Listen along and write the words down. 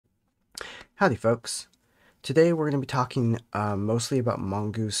Howdy folks. Today we're going to be talking mostly about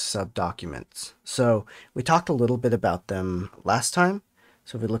Mongoose subdocuments. So we talked a little bit about them last time.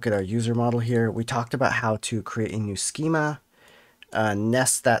 So if we look at our user model here, we talked about how to create a new schema,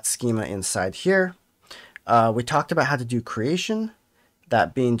 nest that schema inside here. We talked about how to do creation,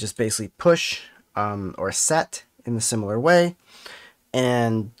 that being just basically push or set in a similar way,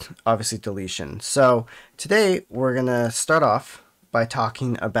 and obviously deletion. So today we're going to start off by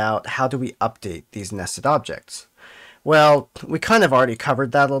talking about how do we update these nested objects. Well, we kind of already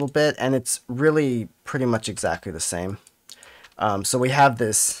covered that a little bit, and it's really pretty much exactly the same. So we have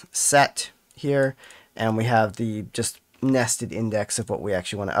this set here, and we have the just nested index of what we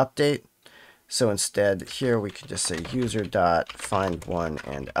actually want to update. So instead here we could just say user.find1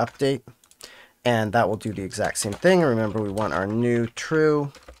 and update, and that will do the exact same thing. Remember, we want our new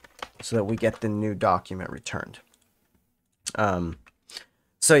true so that we get the new document returned.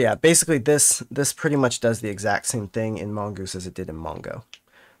 So yeah, basically this pretty much does the exact same thing in Mongoose as it did in Mongo.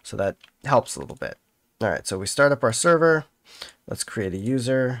 So that helps a little bit. All right, so we start up our server. Let's create a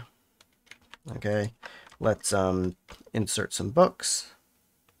user. Okay, let's insert some books.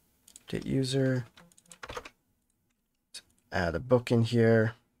 Update user. Let's add a book in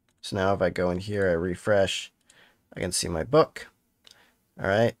here. So now if I go in here, I refresh, I can see my book. All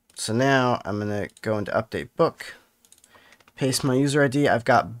right, so now I'm gonna go into update book. Paste my user ID. I've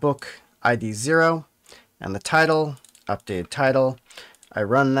got book ID 0 and the title, updated title. I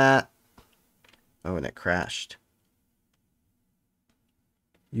run that. Oh, and it crashed.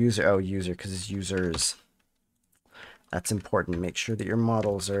 User, user, because it's users. That's important. Make sure that your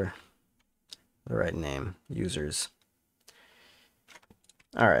models are the right name, users.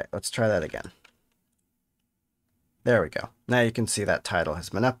 All right, let's try that again. There we go. Now you can see that title has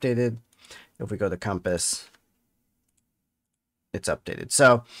been updated. If we go to Compass, it's updated.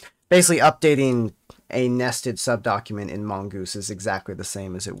 So basically updating a nested subdocument in Mongoose is exactly the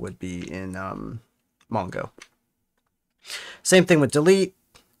same as it would be in Mongo. Same thing with delete.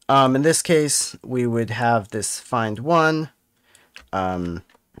 In this case, we would have this find1.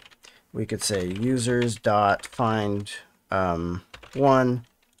 We could say users.find1,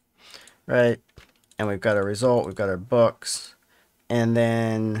 right? And we've got our result, we've got our books, and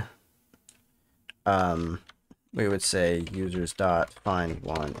then we would say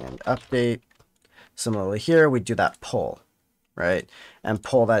users.find1 and update. Similarly here, we do that pull, right? And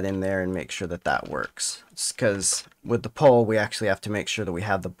pull that in there and make sure that that works. It's because with the pull, we actually have to make sure that we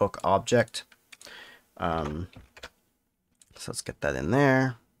have the book object. So let's get that in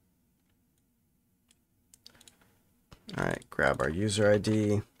there. All right, grab our user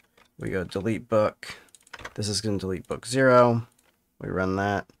ID. We go delete book. This is going to delete book 0. We run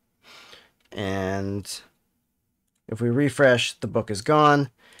that. And if we refresh, the book is gone.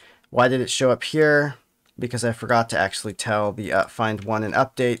 Why did it show up here? Because I forgot to actually tell the find1 and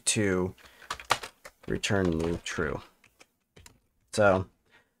update to return new true. So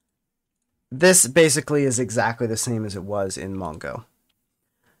this basically is exactly the same as it was in Mongo.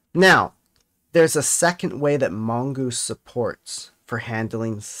 Now, there's a second way that Mongoose supports for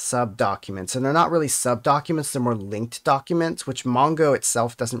handling subdocuments. And they're not really subdocuments, they're more linked documents, which Mongo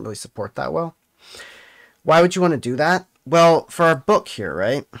itself doesn't really support that well. Why would you want to do that? Well, for our book here,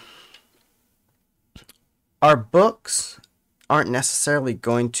 right? Our books aren't necessarily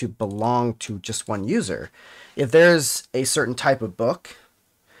going to belong to just one user. If there's a certain type of book,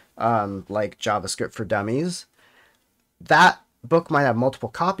 like JavaScript for Dummies, that book might have multiple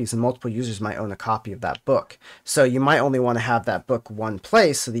copies and multiple users might own a copy of that book. So you might only want to have that book one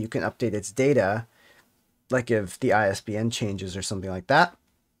place so that you can update its data, like if the ISBN changes or something like that,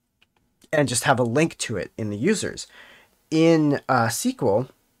 and just have a link to it in the users. In SQL,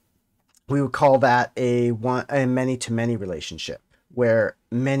 we would call that a many-to-many relationship, where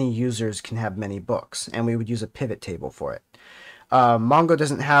many users can have many books, and we would use a pivot table for it. Mongo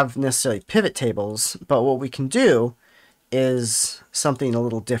doesn't have necessarily pivot tables, but what we can do is something a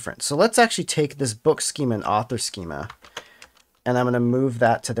little different. So let's actually take this book schema and author schema, and I'm going to move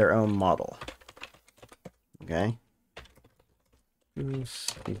that to their own model. Okay. Mongoose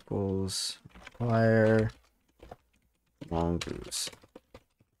equals require Mongoose.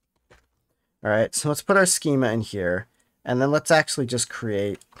 All right, so let's put our schema in here, and then let's actually just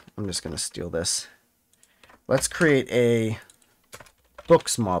create, I'm just going to steal this. Let's create a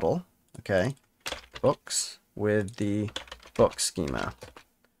books model, okay? Books with the book schema.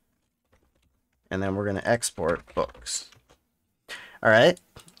 And then we're going to export books. All right,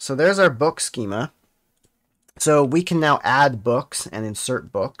 so there's our book schema. So we can now add books and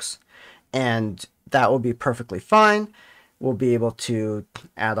insert books, and that will be perfectly fine. we'll be able to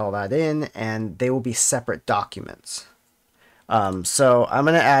add all that in, and they will be separate documents. So I'm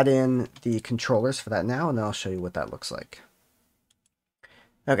going to add in the controllers for that now, and then I'll show you what that looks like.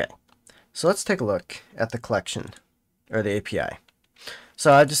 Okay, so let's take a look at the collection, or the API.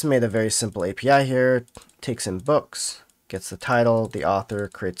 So I just made a very simple API here, takes in books, gets the title, the author,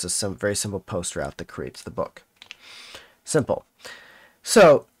 creates a very simple post route that creates the book. Simple.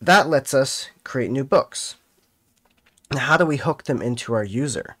 So that lets us create new books. Now, how do we hook them into our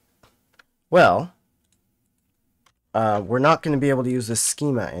user? Well, we're not going to be able to use this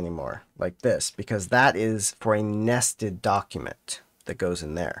schema anymore like this, because that is for a nested document that goes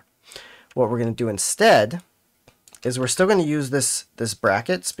in there. What we're going to do instead is we're still going to use this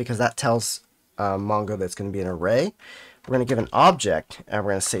brackets, because that tells Mongo that it's going to be an array. We're going to give an object, and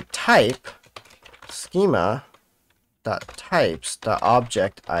we're going to say type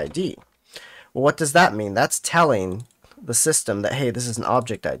schema.types.object ID. Well, what does that mean? That's telling the system that, hey, this is an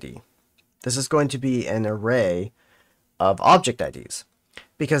object ID. This is going to be an array of object IDs,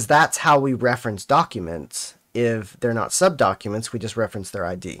 because that's how we reference documents. If they're not subdocuments, we just reference their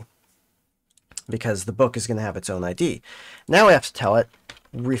ID, because the book is going to have its own ID. Now we have to tell it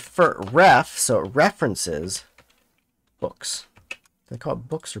ref, so it references books. Do I call it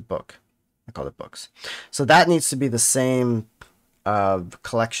books or book? I call it books. So that needs to be the same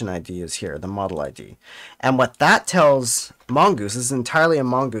collection ID as here, the model ID. And what that tells Mongoose, this is entirely a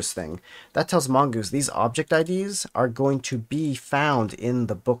Mongoose thing, that tells Mongoose these object IDs are going to be found in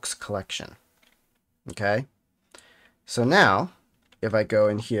the books collection. Okay? So now, if I go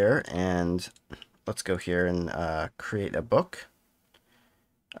in here and let's go here and create a book.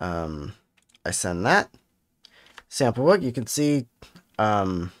 I send that. Sample book, you can see,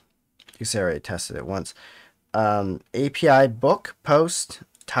 you see I already tested it once. API book, post,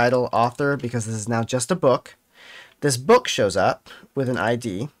 title, author, because this is now just a book. This book shows up with an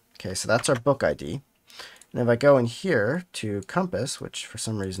ID. Okay, so that's our book ID. And if I go in here to Compass, which for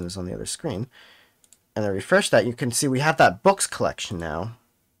some reason is on the other screen, and I refresh that, you can see we have that books collection now,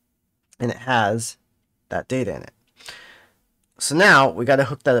 and it has that data in it. So now we got to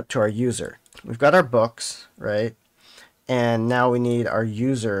hook that up to our user. We've got our books, right? And now we need our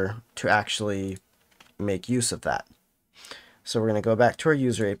user to actually make use of that. So we're going to go back to our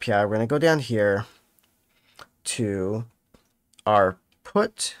user API. We're going to go down here to our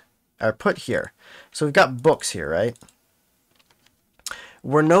put here. So we've got books here, right?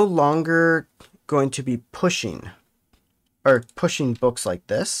 We're no longer going to be pushing books like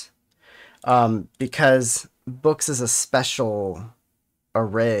this, because books is a special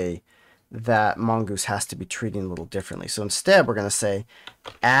array that Mongoose has to be treating a little differently. So instead, we're going to say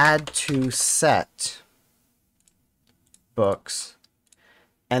add to set books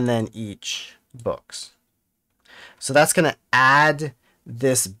and then each books. So that's going to add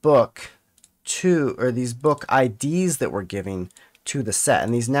this book to, or these book IDs that we're giving to the set.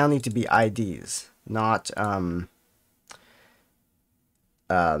 And these now need to be IDs, not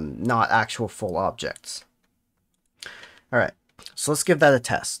actual full objects. All right, so let's give that a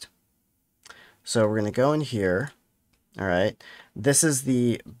test. So we're going to go in here. All right, this is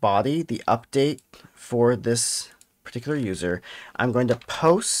the body, the update for this particular user. I'm going to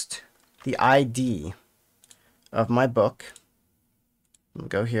post the ID of my book. I'm going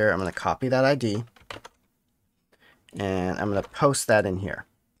to go here. I'm going to copy that ID. And I'm going to post that in here.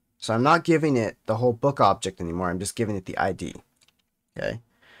 So I'm not giving it the whole book object anymore. I'm just giving it the ID. Okay,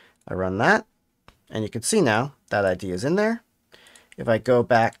 I run that. And you can see now that ID is in there. If I go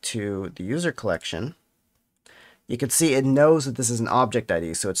back to the user collection, you can see it knows that this is an object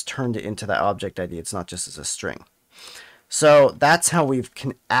ID, so it's turned it into that object ID. It's not just as a string. So that's how we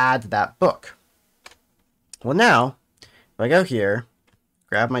can add that book. Well, now, if I go here,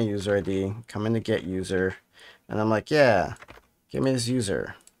 grab my user ID, come into get user, and I'm like, yeah, give me this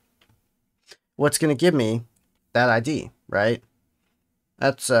user. What's going to give me that ID, right?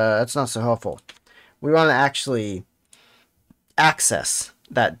 That's not so helpful. We want to actually access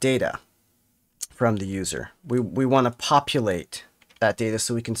that data from the user. We want to populate that data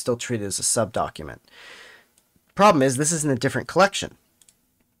so we can still treat it as a subdocument. Problem is, this is in a different collection.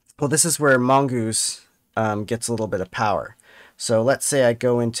 Well, this is where Mongoose gets a little bit of power. So let's say I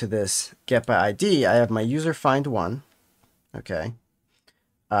go into this get by ID. I have my user find one. Okay.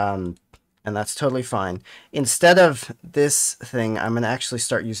 And that's totally fine. Instead of this thing, I'm going to actually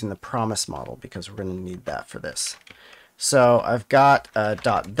start using the promise model, because we're going to need that for this. So I've got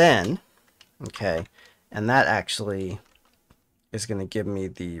 .then, okay, and that actually is going to give me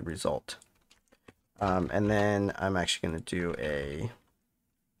the result. And then I'm actually going to do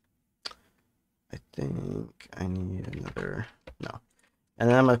I think I need another, no. And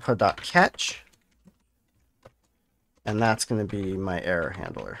then I'm going to put dot catch, and that's going to be my error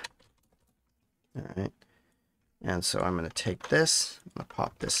handler. All right. And so I'm going to take this, I'm going to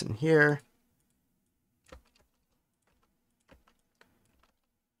pop this in here.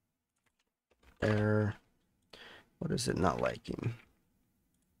 Error. What is it not liking?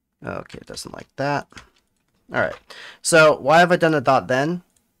 Okay, it doesn't like that. All right. So why have I done a dot then?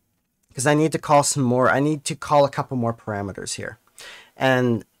 Because I need to call some more. I need to call a couple more parameters here.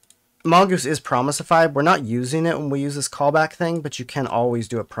 And Mongoose is promiseified. We're not using it when we use this callback thing, but you can always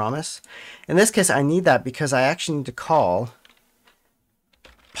do a promise. In this case, I need that because I actually need to call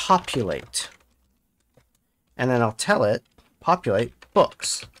populate. And then I'll tell it, populate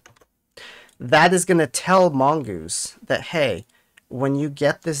books. That is going to tell Mongoose that, hey, when you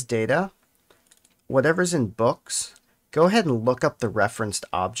get this data, whatever's in books, go ahead and look up the referenced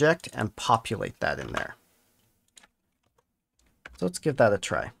object and populate that in there. So let's give that a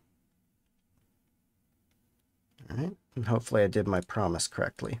try. All right, and hopefully I did my promise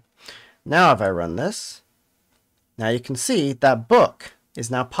correctly. Now if I run this, now you can see that book is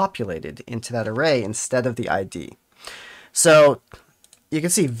now populated into that array instead of the ID. So you can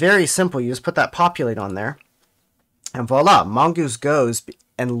see, very simple. You just put that populate on there, and voila, Mongoose goes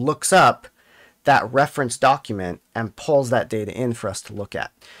and looks up that reference document and pulls that data in for us to look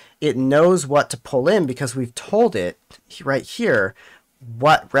at. It knows what to pull in because we've told it right here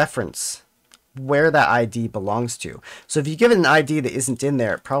what reference, where that ID belongs to. So if you give it an ID that isn't in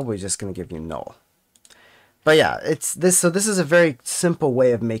there, it's probably just going to give you null. But yeah, it's this. So this is a very simple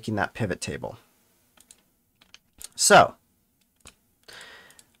way of making that pivot table. So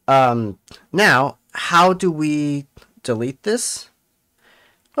now, how do we delete this?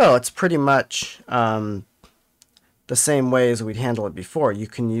 Well, it's pretty much the same way as we'd handle it before. You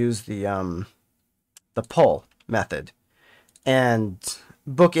can use the pull method, and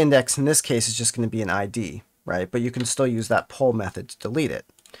book index in this case is just going to be an ID, right? But you can still use that pull method to delete it.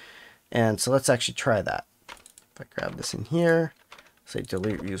 And so let's actually try that. If I grab this in here, say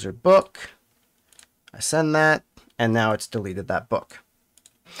delete user book, I send that, and now it's deleted that book.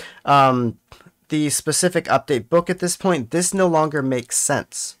 The specific update book at this point, this no longer makes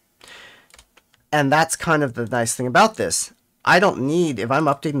sense. And that's kind of the nice thing about this. I don't need, if I'm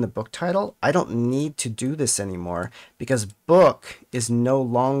updating the book title, I don't need to do this anymore because book is no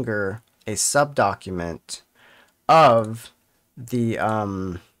longer a subdocument of the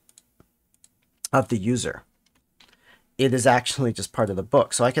user. It is actually just part of the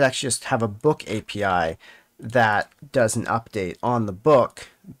book. So I could actually just have a book API that does an update on the book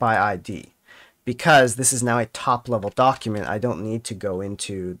by ID. Because this is now a top-level document, I don't need to go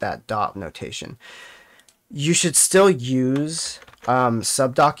into that dot notation. You should still use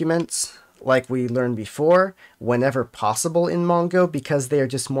subdocuments like we learned before whenever possible in Mongo because they are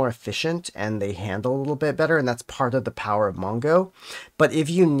just more efficient and they handle a little bit better, and that's part of the power of Mongo. But if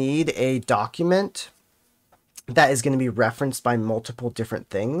you need a document that is going to be referenced by multiple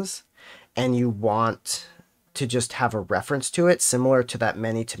different things and you want to just have a reference to it, similar to that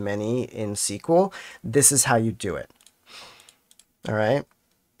many-to-many in SQL, this is how you do it. All right.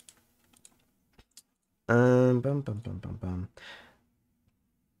 I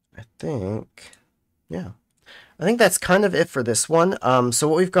think, yeah. I think that's kind of it for this one. So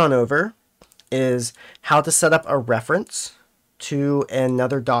what we've gone over is how to set up a reference to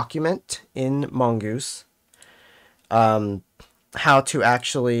another document in Mongoose, how to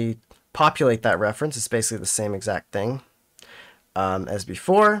actually populate that reference. It's basically the same exact thing as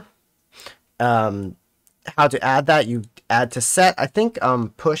before. How to add that, you add to set. I think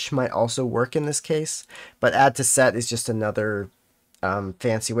push might also work in this case, but add to set is just another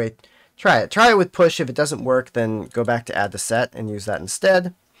fancy way. Try it with push. If it doesn't work, then go back to add to set and use that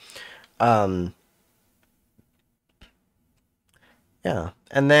instead. Yeah,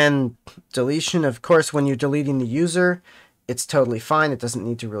 and then deletion, of course, when you're deleting the user, it's totally fine. It doesn't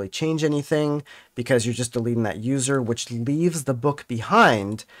need to really change anything because you're just deleting that user, which leaves the book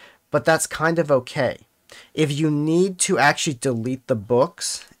behind, but that's kind of okay. If you need to actually delete the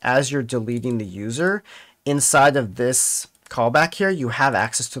books as you're deleting the user, inside of this callback here, you have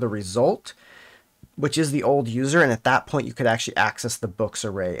access to the result, which is the old user, and at that point you could actually access the books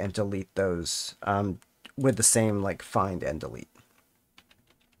array and delete those with the same like find and delete.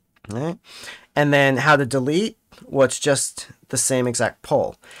 All right. And then how to delete, well, it's just the same exact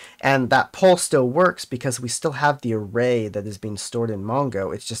pull. And that pull still works because we still have the array that is being stored in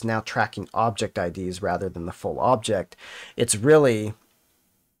Mongo. It's just now tracking object IDs rather than the full object. It's really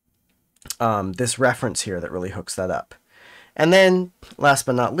this reference here that really hooks that up. And then, last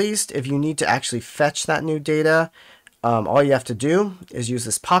but not least, if you need to actually fetch that new data, all you have to do is use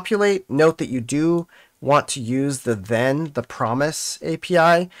this populate. Note that you do want to use the promise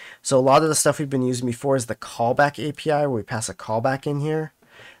API. So a lot of the stuff we've been using before is the callback API, where we pass a callback in here.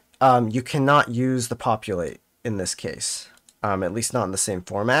 You cannot use the populate in this case, at least not in the same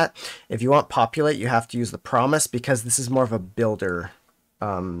format. If you want populate, you have to use the promise, because this is more of a builder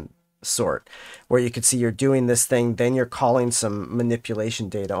sort, where you can see you're doing this thing, then you're calling some manipulation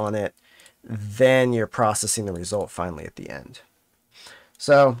data on it, then you're processing the result finally at the end.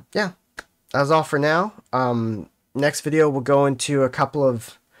 So yeah, that's all for now. Next video we'll go into a couple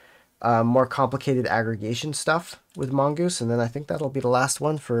of more complicated aggregation stuff with Mongoose, and then I think that'll be the last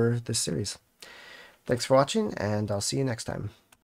one for this series. Thanks for watching, and I'll see you next time.